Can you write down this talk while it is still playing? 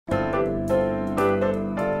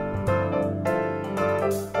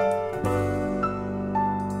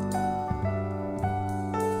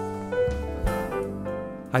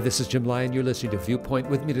Hi, this is Jim Lyon. You're listening to Viewpoint.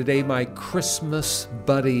 With me today, my Christmas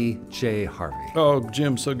buddy, Jay Harvey. Oh,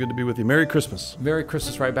 Jim, so good to be with you. Merry Christmas. Merry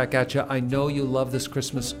Christmas right back at you. I know you love this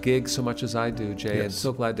Christmas gig so much as I do, Jay, Yes. and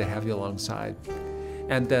so glad to have you alongside.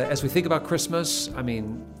 And as we think about Christmas,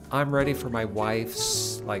 I'm ready for my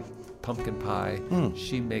wife's, pumpkin pie.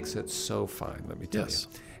 She makes it so fine, let me tell Yes.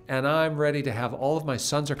 you. And I'm ready to have all of my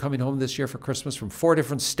sons are coming home this year for Christmas from 4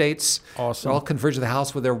 different states. Awesome. They're all converged to the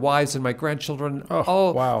house with their wives and my grandchildren.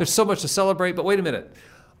 Oh, wow. There's so much to celebrate. But wait a minute.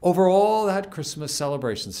 Over all that Christmas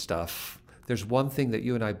celebration stuff, there's one thing that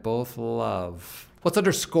you and I both love. What's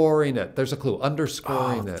underscoring it? There's a clue.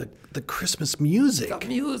 Underscoring it. The Christmas music. The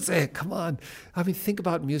music, come on. Think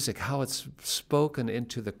about music, how it's spoken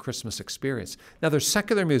into the Christmas experience. Now, there's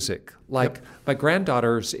secular music, like my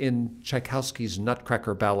granddaughter's in Tchaikovsky's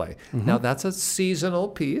Nutcracker Ballet. Now, that's a seasonal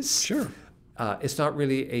piece. Sure. It's not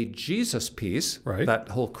really a Jesus piece, Right. that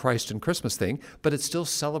whole Christ and Christmas thing, but it still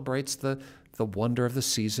celebrates the wonder of the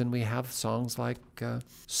season. We have songs like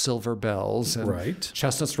Silver Bells and Right.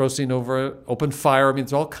 Chestnuts Roasting Over Open Fire.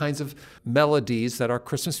 There's all kinds of melodies that are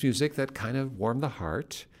Christmas music that kind of warm the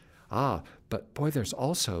heart. But boy, there's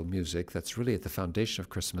also music that's really at the foundation of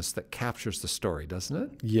Christmas that captures the story, doesn't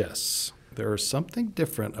it? Yes. There is something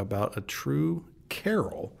different about a true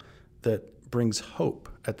carol that brings hope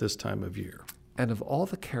at this time of year. And of all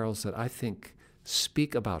the carols that I think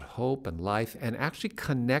speak about hope and life and actually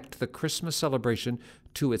connect the Christmas celebration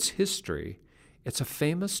to its history, it's a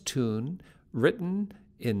famous tune written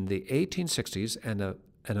in the 1860s and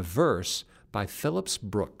a verse by Phillips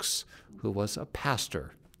Brooks, who was a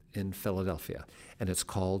pastor in Philadelphia. And it's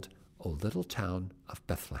called O Little Town of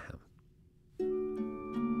Bethlehem.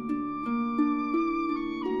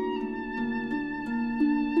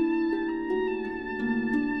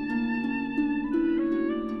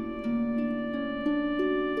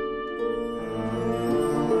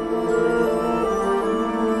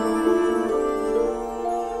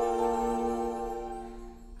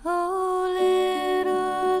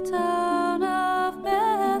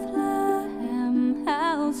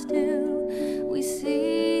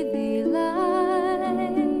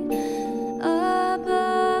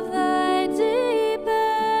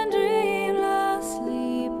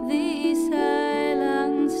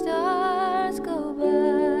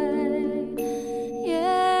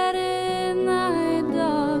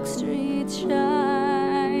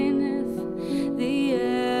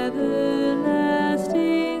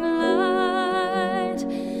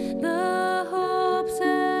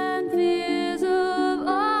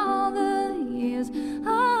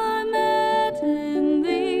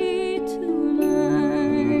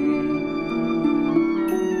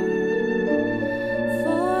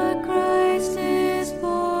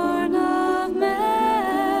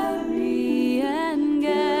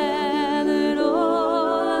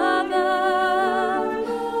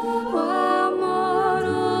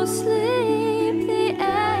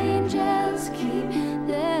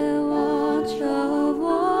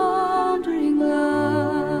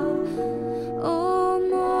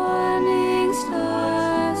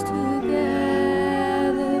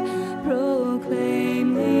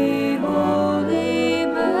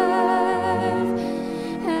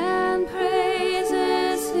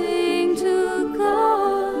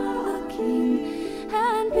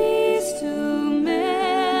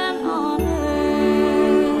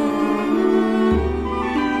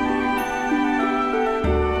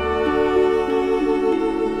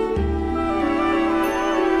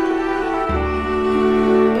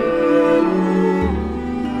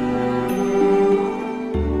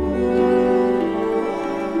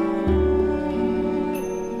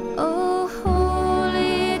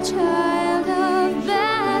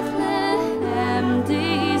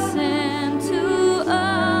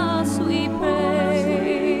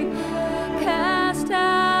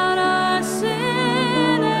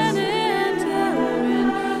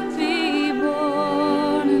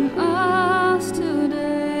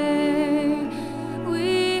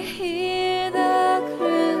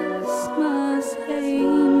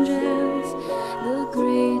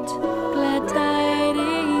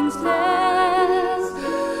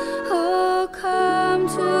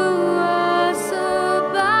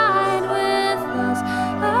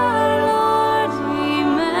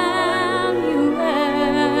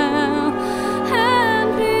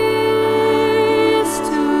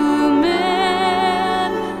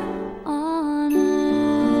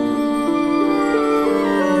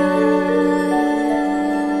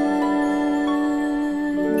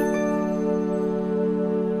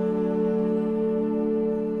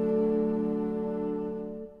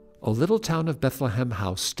 O little town of Bethlehem,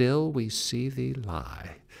 how still we see thee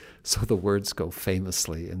lie. So the words go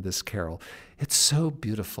famously in this carol. It's so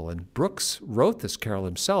beautiful. And Brooks wrote this carol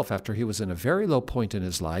himself after he was in a very low point in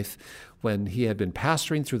his life when he had been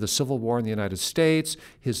pastoring through the Civil War in the United States.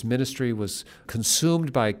 His ministry was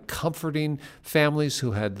consumed by comforting families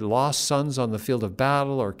who had lost sons on the field of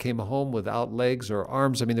battle or came home without legs or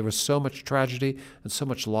arms. I mean, there was so much tragedy and so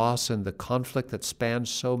much loss and the conflict that spanned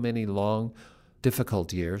so many long,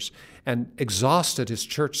 difficult years. And exhausted, his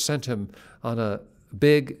church sent him on a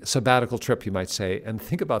big sabbatical trip, you might say. And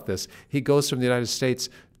think about this. He goes from the United States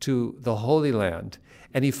to the Holy Land,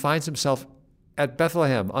 and he finds himself at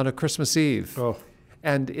Bethlehem on a Christmas Eve. Oh.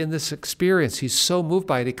 And in this experience, he's so moved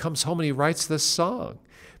by it, he comes home and he writes this song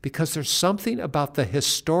because there's something about the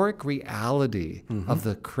historic reality of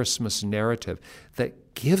the Christmas narrative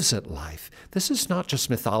that gives it life. This is not just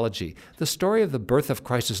mythology. The story of the birth of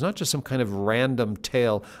Christ is not just some kind of random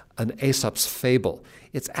tale, an Aesop's fable.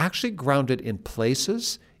 It's actually grounded in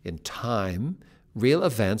places, in time, real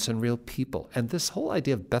events, and real people. And this whole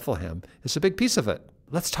idea of Bethlehem is a big piece of it.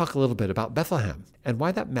 Let's talk a little bit about Bethlehem and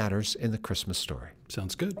why that matters in the Christmas story.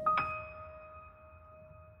 Sounds good.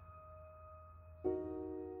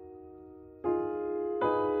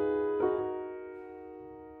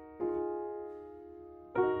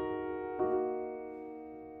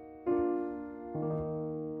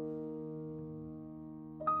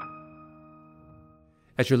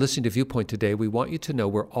 As you're listening to Viewpoint today, we want you to know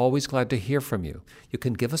we're always glad to hear from you. You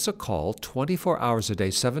can give us a call 24 hours a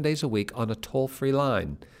day, 7 days a week on a toll-free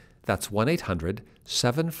line. That's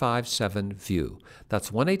 1-800-757-VIEW.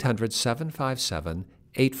 That's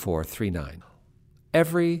 1-800-757-8439.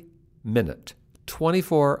 Every minute,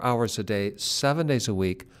 24 hours a day, 7 days a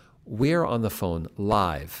week, we're on the phone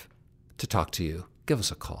live to talk to you. Give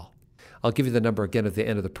us a call. I'll give you the number again at the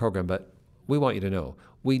end of the program, but we want you to know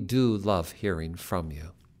we do love hearing from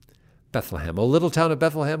you. Bethlehem. O little town of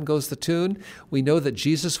Bethlehem, goes the tune. We know that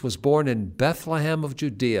Jesus was born in Bethlehem of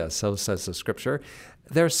Judea, so says the Scripture.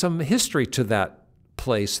 There's some history to that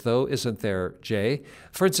place, though, isn't there, Jay?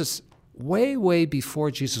 For instance, way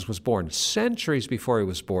before Jesus was born, centuries before he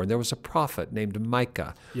was born, there was a prophet named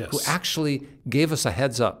Micah who actually gave us a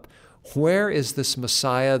heads up. Where is this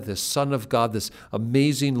Messiah, this Son of God, this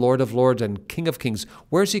amazing Lord of Lords and King of Kings?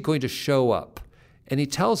 Where is he going to show up? And he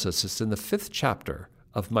tells us it's in the 5th chapter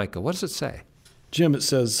of Micah. What does it say? Jim, it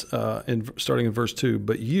says, starting in verse 2,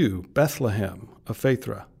 "But you, Bethlehem of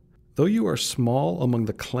Ephrathah, though you are small among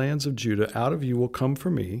the clans of Judah, out of you will come for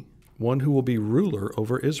me one who will be ruler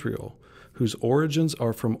over Israel, whose origins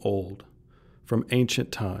are from old, from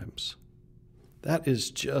ancient times." That is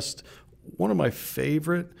just one of my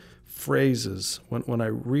favorite phrases when I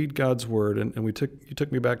read God's word, and you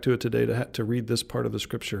took me back to it today to read this part of the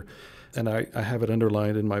Scripture, and I have it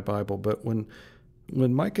underlined in my Bible. But when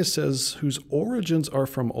Micah says, whose origins are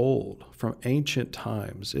from old, from ancient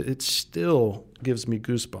times, it still gives me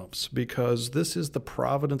goosebumps, because this is the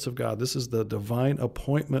providence of God. This is the divine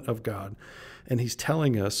appointment of God. And he's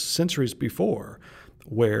telling us centuries before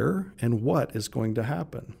where and what is going to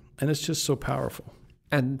happen. And it's just so powerful.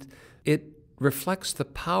 And it reflects the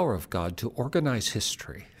power of God to organize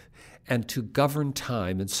history and to govern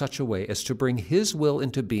time in such a way as to bring his will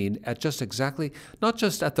into being at just exactly, not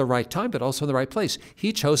just at the right time, but also in the right place.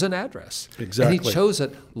 He chose an address. Exactly. And he chose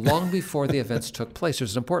it long before the events took place.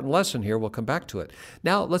 There's an important lesson here. We'll come back to it.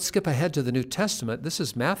 Now, let's skip ahead to the New Testament. This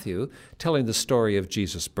is Matthew telling the story of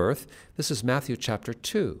Jesus' birth. This is Matthew chapter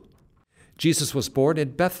 2. Jesus was born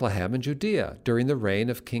in Bethlehem in Judea during the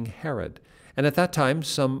reign of King Herod. And at that time,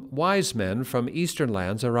 some wise men from eastern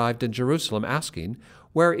lands arrived in Jerusalem asking,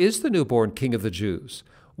 "Where is the newborn King of the Jews?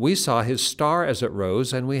 We saw his star as it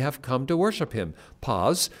rose, and we have come to worship him."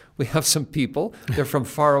 Pause. We have some people. They're from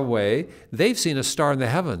far away. They've seen a star in the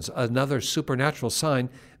heavens, another supernatural sign.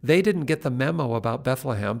 They didn't get the memo about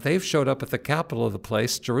Bethlehem. They've showed up at the capital of the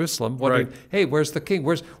place, Jerusalem, wondering, Hey, where's the king?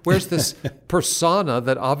 Where's this persona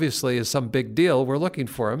that obviously is some big deal? We're looking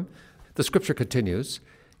for him. The Scripture continues.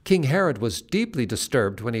 King Herod was deeply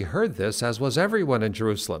disturbed when he heard this, as was everyone in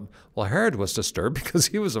Jerusalem. Well, Herod was disturbed because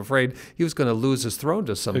he was afraid he was going to lose his throne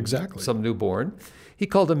to some newborn. He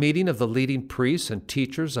called a meeting of the leading priests and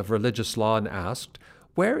teachers of religious law and asked,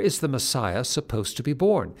 "Where is the Messiah supposed to be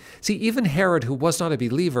born?" See, even Herod, who was not a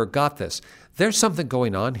believer, got this. There's something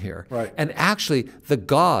going on here. Right. And actually,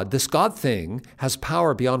 this God thing has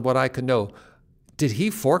power beyond what I can know. Did he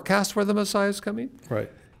forecast where the Messiah is coming? Right.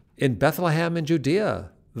 In Bethlehem in Judea,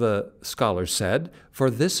 the scholars said, for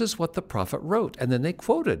this is what the prophet wrote. And then they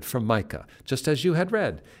quoted from Micah, just as you had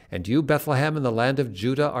read. And you, Bethlehem, in the land of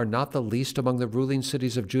Judah, are not the least among the ruling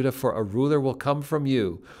cities of Judah, for a ruler will come from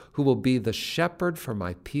you, who will be the shepherd for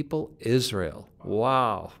my people Israel.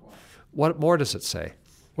 Wow. What more does it say?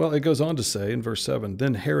 Well, it goes on to say in verse 7,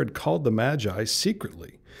 Then Herod called the Magi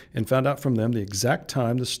secretly and found out from them the exact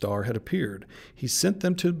time the star had appeared. He sent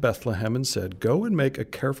them to Bethlehem and said, Go and make a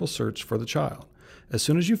careful search for the child. As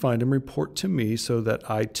soon as you find him, report to me so that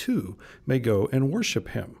I too may go and worship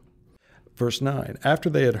him. Verse 9, After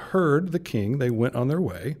they had heard the king, they went on their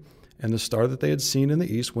way, and the star that they had seen in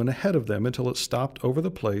the east went ahead of them until it stopped over the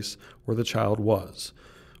place where the child was.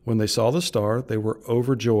 When they saw the star, they were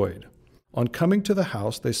overjoyed. On coming to the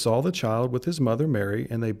house, they saw the child with his mother Mary,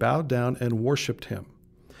 and they bowed down and worshipped him.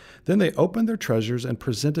 Then they opened their treasures and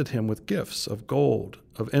presented him with gifts of gold,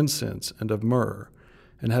 of incense, and of myrrh.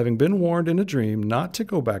 And having been warned in a dream not to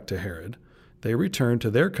go back to Herod, they returned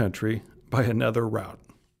to their country by another route.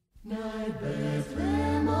 Nigh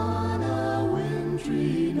Bethlehem on a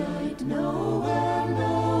wintry night, Noel,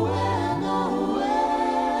 Noel,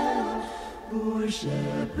 Noel. Poor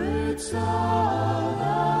shepherds saw a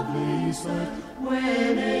lovely sight,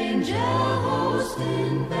 when angel host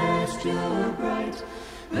in vesture bright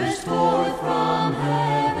burst forth from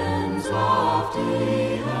heaven's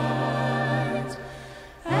lofty height,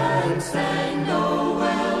 and sang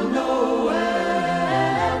Noel, Noel,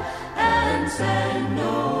 and sang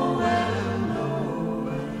Noel,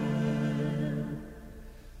 Noel.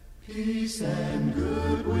 Peace and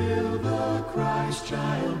goodwill the Christ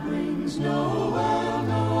child brings, Noel,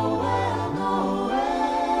 Noel, Noel,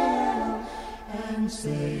 and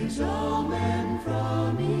saves all men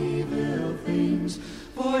from evil things.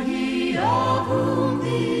 For he of whom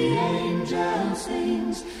the angel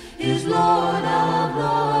sings is Lord of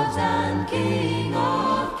lords and King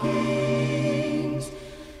of kings.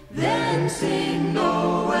 Then sing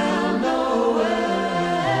Noel, Noel,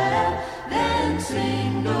 then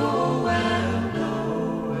sing Noel,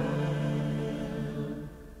 Noel.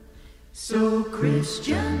 So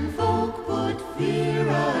Christian folk put fear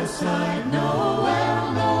aside,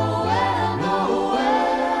 Noel, Noel,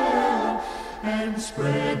 Noel, and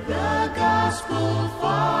spread the gospel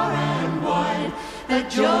far and wide, that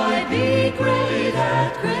joy be great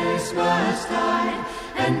at Christmas tide,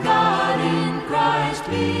 and God in Christ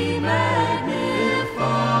be magnified.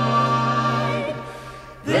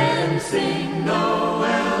 Then sing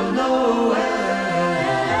Noel, Noel,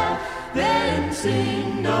 then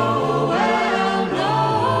sing Noel,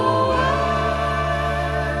 Noel.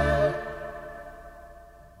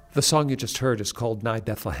 The song you just heard is called Nigh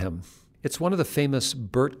Bethlehem. It's one of the famous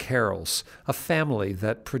Burt carols, a family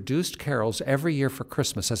that produced carols every year for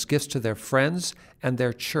Christmas as gifts to their friends and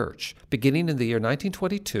their church, beginning in the year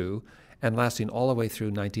 1922 and lasting all the way through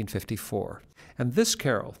 1954. And this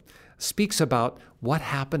carol speaks about what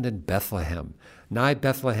happened in Bethlehem. Nigh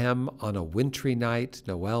Bethlehem on a wintry night,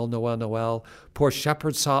 Noel, Noel, Noel. Poor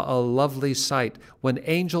shepherds saw a lovely sight, when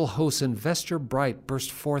angel hosts in vesture bright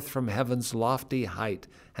burst forth from heaven's lofty height,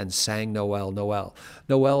 and sang Noel, Noel.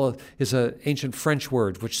 Noel is an ancient French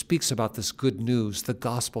word which speaks about this good news, the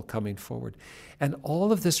gospel coming forward. And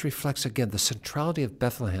all of this reflects, again, the centrality of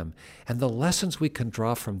Bethlehem and the lessons we can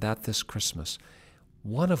draw from that this Christmas.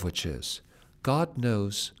 One of which is, God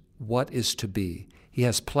knows what is to be. He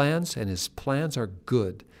has plans, and his plans are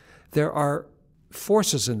good. There are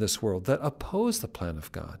forces in this world that oppose the plan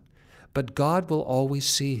of God, but God will always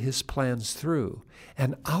see his plans through,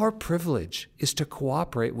 and our privilege is to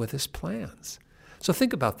cooperate with his plans. So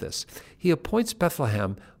think about this. He appoints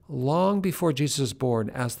Bethlehem long before Jesus is born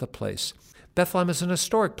as the place. Bethlehem is an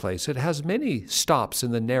historic place. It has many stops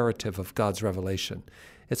in the narrative of God's revelation.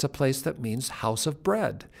 It's a place that means house of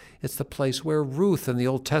bread. It's the place where Ruth in the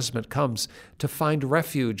Old Testament comes to find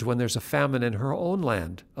refuge when there's a famine in her own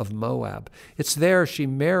land of Moab. It's there she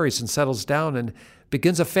marries and settles down and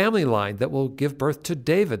begins a family line that will give birth to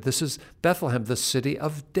David. This is Bethlehem, the city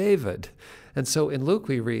of David. And so in Luke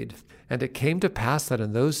we read, And it came to pass that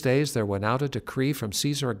in those days there went out a decree from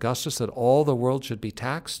Caesar Augustus that all the world should be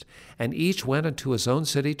taxed, and each went unto his own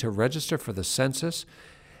city to register for the census.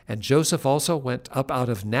 And Joseph also went up out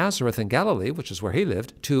of Nazareth in Galilee, which is where he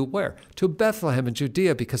lived, to where? To Bethlehem in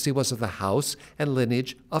Judea, because he was of the house and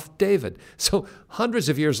lineage of David. So hundreds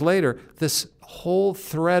of years later, this whole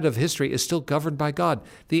thread of history is still governed by God.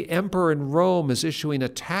 The emperor in Rome is issuing a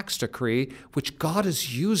tax decree, which God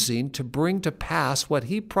is using to bring to pass what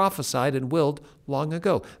he prophesied and willed long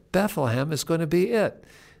ago. Bethlehem is going to be it,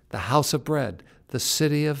 the house of bread, the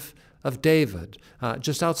city of of David.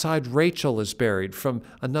 Just outside, Rachel is buried from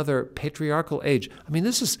another patriarchal age. I mean,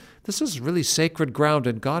 this is really sacred ground,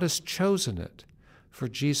 and God has chosen it for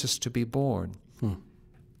Jesus to be born.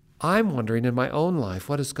 I'm wondering in my own life,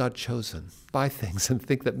 what has God chosen? Buy things and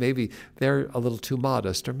think that maybe they're a little too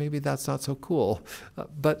modest, or maybe that's not so cool.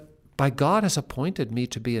 But by God has appointed me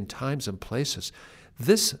to be in times and places.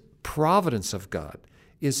 This providence of God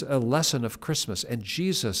is a lesson of Christmas, and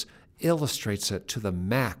Jesus illustrates it to the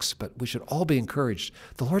max, but we should all be encouraged.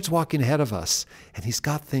 The Lord's walking ahead of us, and he's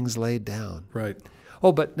got things laid down. Right.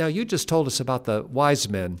 Oh, but now you just told us about the wise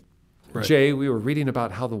men. Right. Jay, we were reading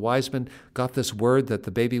about how the wise men got this word that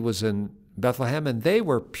the baby was in Bethlehem, and they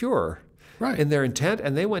were pure in their intent,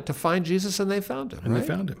 and they went to find Jesus, and they found him. And they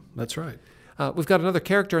found him. That's right. We've got another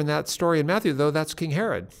character in that story in Matthew, though. That's King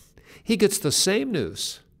Herod. He gets the same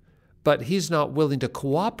news, but he's not willing to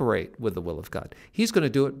cooperate with the will of God. He's going to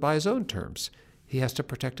do it by his own terms. He has to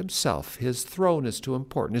protect himself. His throne is too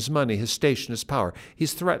important, his money, his station, his power.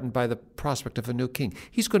 He's threatened by the prospect of a new king.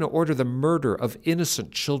 He's going to order the murder of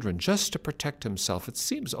innocent children just to protect himself. It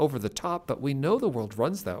seems over the top, but we know the world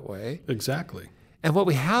runs that way. Exactly. And what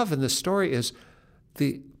we have in this story is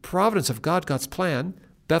the providence of God, God's plan.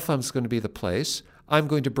 Bethlehem's going to be the place. I'm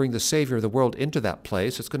going to bring the Savior of the world into that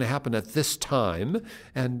place. It's going to happen at this time,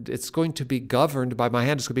 and it's going to be governed by my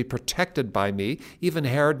hand. It's going to be protected by me. Even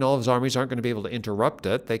Herod and all of his armies aren't going to be able to interrupt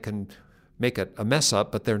it. They can make it a mess up,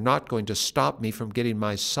 but they're not going to stop me from getting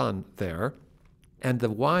my son there. And the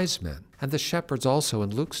wise men and the shepherds also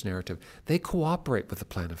in Luke's narrative, they cooperate with the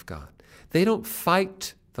plan of God. They don't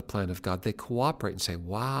fight the plan of God. They cooperate and say,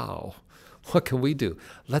 wow, what can we do?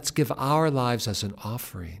 Let's give our lives as an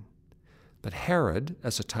offering. But Herod,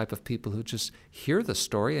 as a type of people who just hear the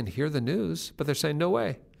story and hear the news, but they're saying, no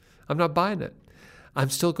way, I'm not buying it. I'm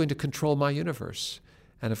still going to control my universe.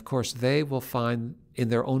 And of course, they will find in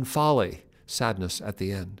their own folly sadness at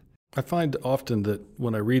the end. I find often that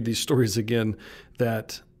when I read these stories again,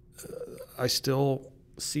 that I still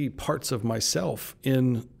see parts of myself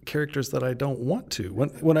in characters that I don't want to.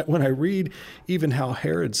 When I read even how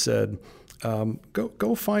Herod said,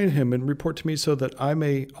 go find him and report to me so that I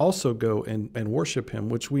may also go and worship him,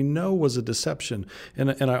 which we know was a deception.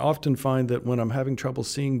 And I often find that when I'm having trouble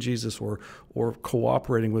seeing Jesus or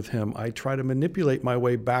cooperating with him, I try to manipulate my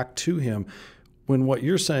way back to him, when what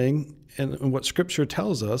you're saying and what Scripture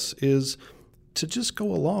tells us is to just go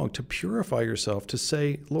along, to purify yourself, to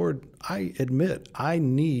say, Lord, I admit I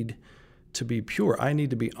need to be pure. I need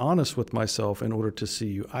to be honest with myself in order to see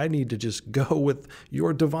you. I need to just go with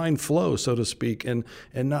your divine flow, so to speak, and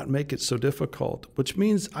not make it so difficult, which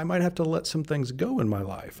means I might have to let some things go in my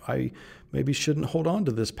life. I maybe shouldn't hold on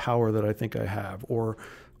to this power that I think I have, or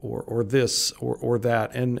this or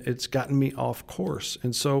that, and it's gotten me off course.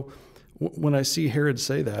 And so when I see Herod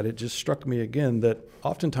say that, it just struck me again that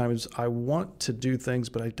oftentimes I want to do things,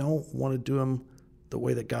 but I don't want to do them the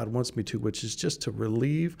way that God wants me to, which is just to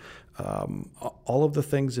relieve all of the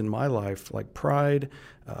things in my life, like pride,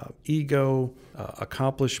 ego,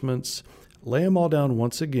 accomplishments, lay them all down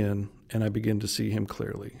once again, and I begin to see him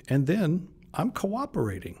clearly. And then I'm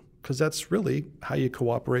cooperating, because that's really how you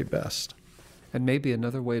cooperate best. And maybe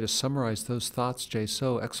another way to summarize those thoughts, Jay,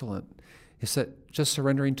 so excellent, is that just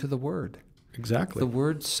surrendering to the Word. Exactly. The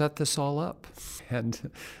Word set this all up.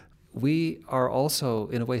 And we are also,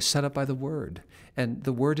 in a way, set up by the Word. And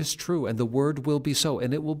the Word is true, and the Word will be so,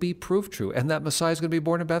 and it will be proved true. And that Messiah is going to be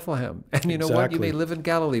born in Bethlehem. And you know what? You may live in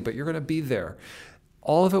Galilee, but you're going to be there.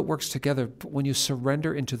 All of it works together when you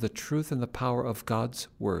surrender into the truth and the power of God's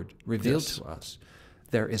Word revealed to us.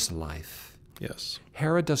 There is life. Yes.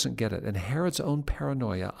 Herod doesn't get it, and Herod's own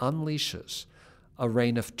paranoia unleashes a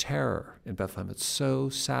reign of terror in Bethlehem. It's so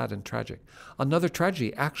sad and tragic. Another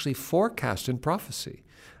tragedy actually forecast in prophecy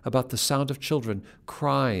about the sound of children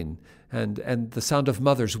crying and the sound of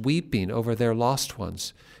mothers weeping over their lost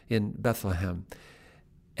ones in Bethlehem.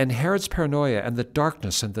 And Herod's paranoia and the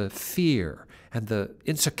darkness and the fear and the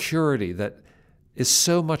insecurity that is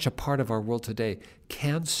so much a part of our world today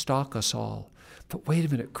can stalk us all. But wait a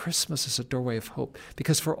minute, Christmas is a doorway of hope,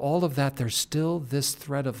 because for all of that, there's still this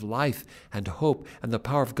thread of life and hope and the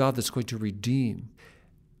power of God that's going to redeem.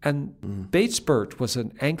 And Bates Burt was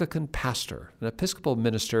an Anglican pastor, an Episcopal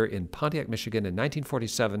minister in Pontiac, Michigan in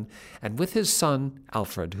 1947, and with his son,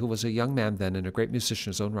 Alfred, who was a young man then and a great musician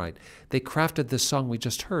in his own right, they crafted this song we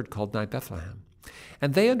just heard called Night Bethlehem.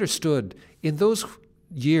 And they understood in those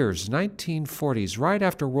years, 1940s, right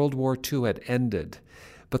after World War II had ended,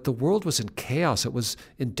 But the world was in chaos. It was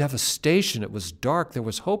in devastation. It was dark. There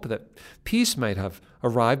was hope that peace might have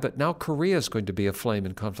arrived, but now Korea is going to be aflame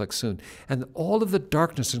in conflict soon. And all of the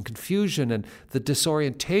darkness and confusion and the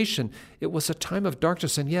disorientation, it was a time of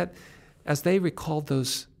darkness. And yet, as they recalled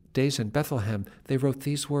those days in Bethlehem, they wrote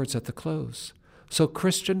these words at the close. So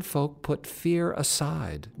Christian folk put fear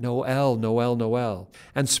aside, Noel, Noel, Noel,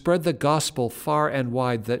 and spread the gospel far and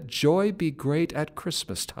wide, that joy be great at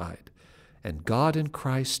Christmastide, and God in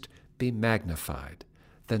Christ be magnified.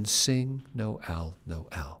 Then sing Noel,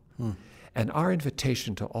 Noel. And our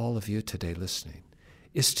invitation to all of you today listening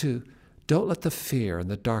is to don't let the fear and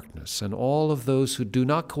the darkness and all of those who do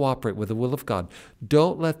not cooperate with the will of God,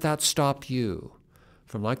 don't let that stop you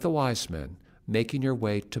from, like the wise men, making your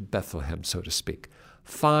way to Bethlehem, so to speak.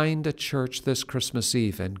 Find a church this Christmas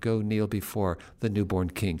Eve and go kneel before the newborn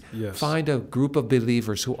King. Yes. Find a group of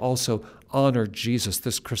believers who also honor Jesus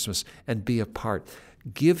this Christmas and be a part.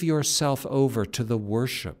 Give yourself over to the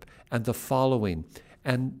worship and the following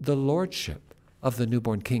and the lordship of the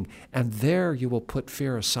newborn King. And there you will put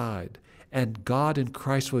fear aside, and God in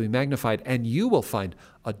Christ will be magnified, and you will find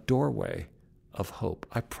a doorway of hope.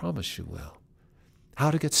 I promise you will. How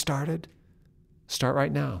to get started? Start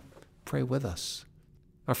right now. Pray with us.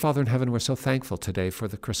 Our Father in heaven, we're so thankful today for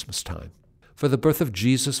the Christmas time, for the birth of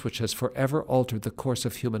Jesus, which has forever altered the course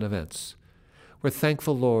of human events. We're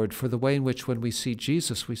thankful, Lord, for the way in which when we see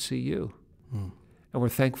Jesus, we see you. And we're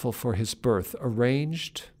thankful for his birth,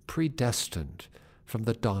 arranged, predestined from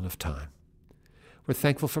the dawn of time. We're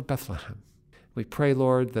thankful for Bethlehem. We pray,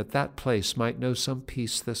 Lord, that that place might know some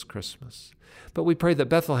peace this Christmas. But we pray that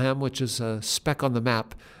Bethlehem, which is a speck on the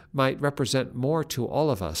map, might represent more to all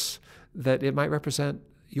of us, that it might represent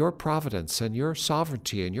your providence and your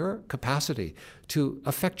sovereignty and your capacity to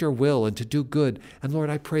affect your will and to do good. And Lord,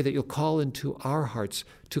 I pray that you'll call into our hearts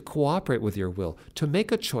to cooperate with your will, to make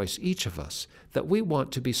a choice, each of us, that we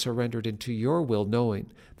want to be surrendered into your will, knowing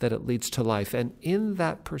that it leads to life. And in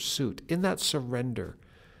that pursuit, in that surrender,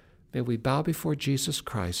 may we bow before Jesus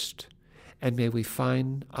Christ, and may we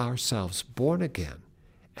find ourselves born again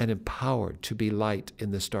and empowered to be light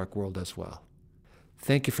in this dark world as well.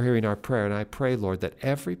 Thank you for hearing our prayer, and I pray, Lord, that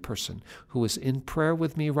every person who is in prayer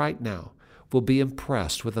with me right now will be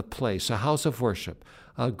impressed with a place, a house of worship,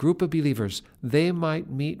 a group of believers they might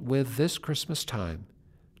meet with this Christmas time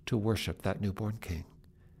to worship that newborn King.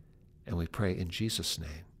 And we pray in Jesus'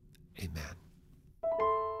 name, amen.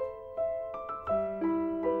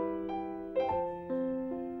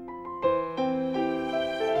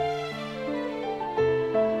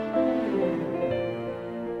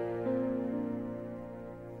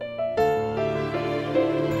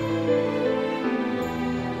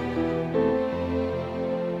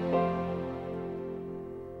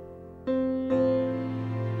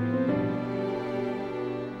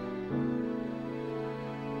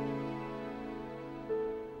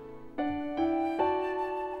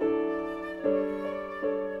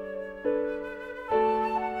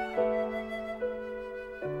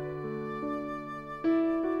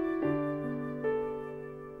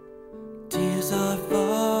 Tears are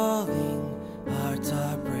falling, hearts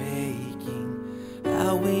are breaking.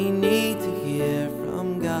 How we need to hear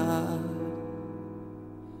from God.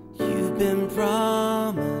 You've been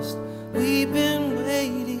promised, we've been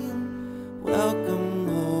waiting. Welcome,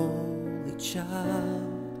 Holy Child.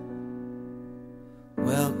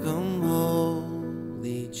 Welcome,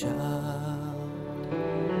 Holy Child.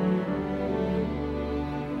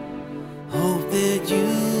 Hope that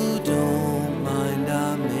you don't mind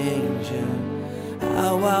our manger.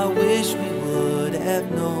 How I wish we would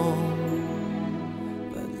have known,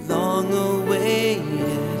 but long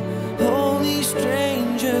awaited, holy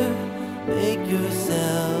stranger, make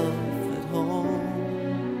yourself at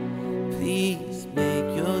home. Please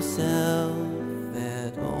make yourself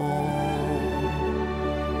at home.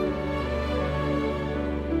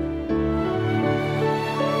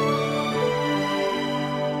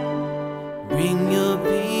 Bring your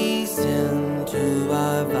peace into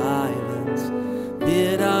our violence.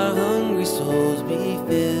 Bid our hungry souls be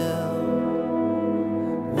filled.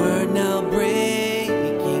 Word now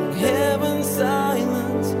breaking heaven's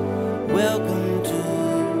silence. Welcome to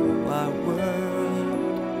our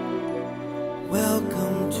world.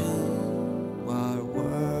 Welcome to our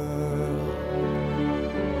world.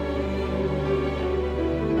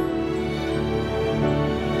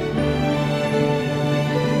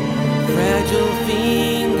 Fragile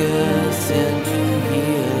fingers sent to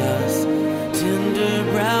heal us. Tender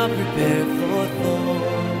brow prepared for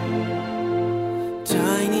thorn.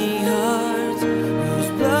 Tiny hearts whose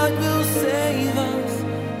blood will save us.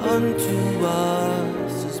 Unto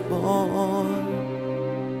us is born.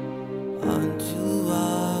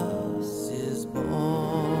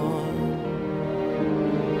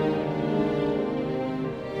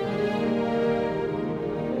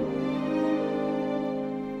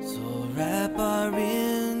 Wrap our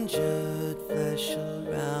injured flesh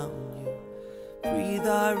around you. Breathe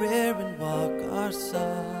our air and walk our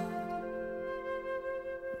sod.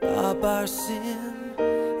 Rob our sin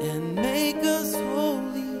and make us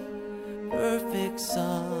holy, perfect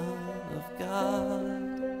Son of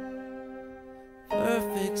God,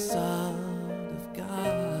 perfect Son of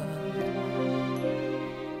God.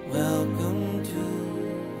 Welcome to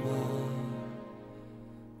our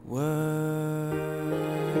world.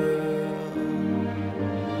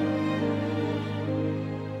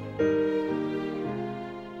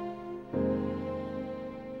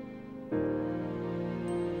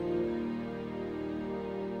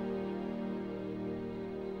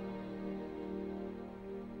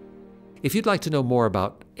 If you'd like to know more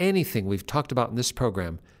about anything we've talked about in this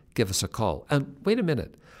program, give us a call. And wait a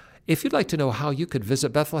minute. If you'd like to know how you could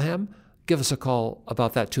visit Bethlehem, give us a call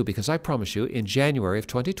about that too, because I promise you, in January of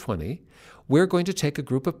 2020, we're going to take a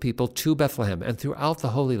group of people to Bethlehem and throughout the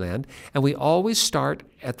Holy Land, and we always start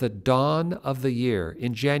at the dawn of the year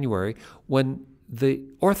in January when the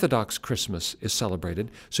Orthodox Christmas is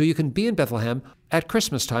celebrated. So you can be in Bethlehem at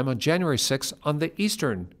Christmas time on January 6th on the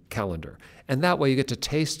Eastern calendar, and that way you get to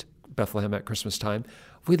taste Bethlehem at Christmas time.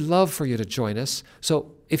 We'd love for you to join us.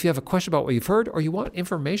 So if you have a question about what you've heard or you want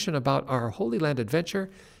information about our Holy Land adventure,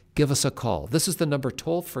 give us a call. This is the number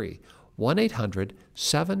toll-free,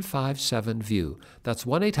 1-800-757-VIEW. That's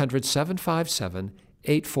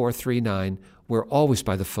 1-800-757-8439. We're always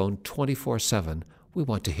by the phone 24/7. We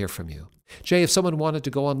want to hear from you. Jay, if someone wanted to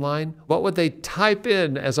go online, what would they type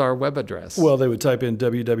in as our web address? Well, they would type in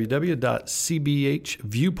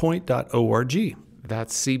www.cbhviewpoint.org.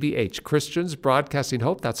 That's CBH, Christians Broadcasting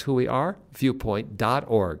Hope. That's who we are,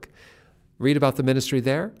 viewpoint.org. Read about the ministry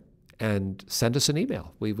there and send us an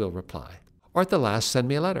email. We will reply. Or at the last, send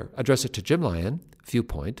me a letter. Address it to Jim Lyon,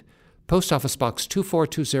 Viewpoint, Post Office Box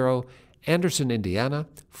 2420, Anderson, Indiana,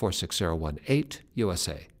 46018,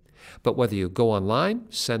 USA. But whether you go online,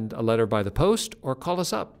 send a letter by the post, or call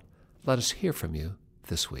us up, let us hear from you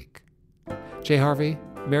this week. Jay Harvey,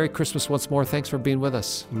 Merry Christmas once more. Thanks for being with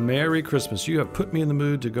us. Merry Christmas. You have put me in the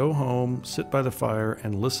mood to go home, sit by the fire,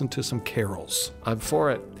 and listen to some carols. I'm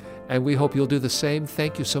for it. And we hope you'll do the same.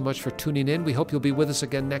 Thank you so much for tuning in. We hope you'll be with us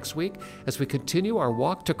again next week as we continue our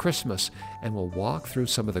walk to Christmas, and we'll walk through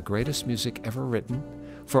some of the greatest music ever written.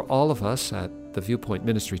 For all of us at the Viewpoint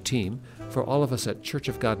Ministry team, for all of us at Church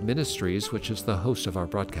of God Ministries, which is the host of our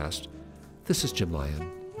broadcast, this is Jim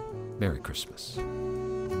Lyon. Merry Christmas.